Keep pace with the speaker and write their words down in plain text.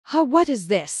Huh, what is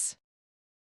this?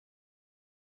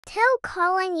 Tell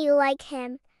Colin you like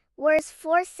him. Where's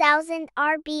 4000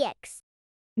 RBX?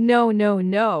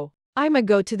 No. I'ma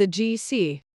go to the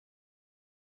GC.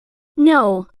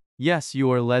 No. Yes,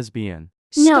 you are lesbian.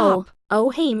 No. Stop. Oh,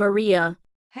 hey, Maria.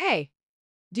 Hey,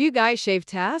 do you guys shave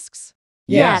tasks?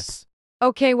 Yes.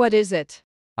 Okay, what is it?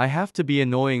 I have to be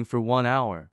annoying for 1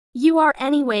 hour. You are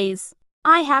anyways.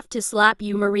 I have to slap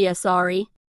you, Maria, sorry.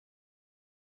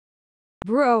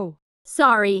 Bro.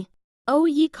 Sorry. Oh,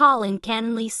 ye Colin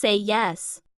canly say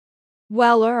yes.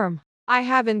 Well, I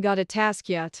haven't got a task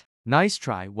yet. Nice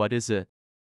try, what is it?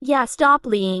 Yeah, stop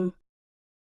lying.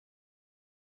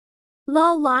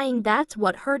 Lol, lying, that's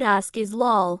what her task is,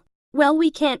 lol. Well, we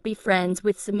can't be friends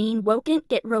with Samin, won't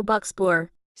get Robux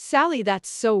poor. Sally, that's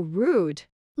so rude.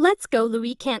 Let's go,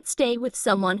 Louis can't stay with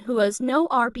someone who has no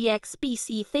RBX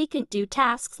BC, they can't do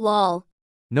tasks, lol.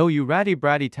 No, you ratty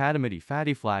bratty tatamity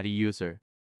fatty flatty user.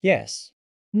 Yes.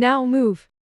 Now move.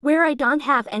 Where I don't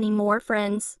have any more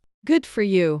friends. Good for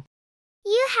you.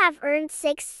 You have earned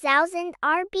 6000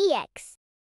 RBX.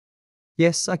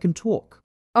 Yes, I can talk.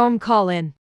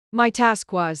 Colin. My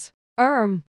task was,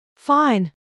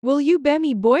 fine. Will you be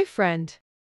me boyfriend?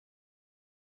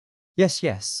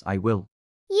 Yes, I will.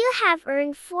 You have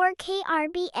earned 4K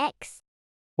RBX.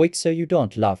 Wait, so you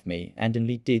don't love me and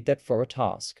only did that for a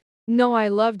task? No, I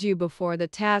loved you before the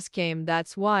task came,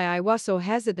 that's why I was so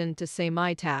hesitant to say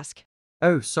my task.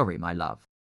 Oh, sorry, my love.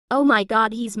 Oh my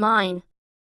god, he's mine.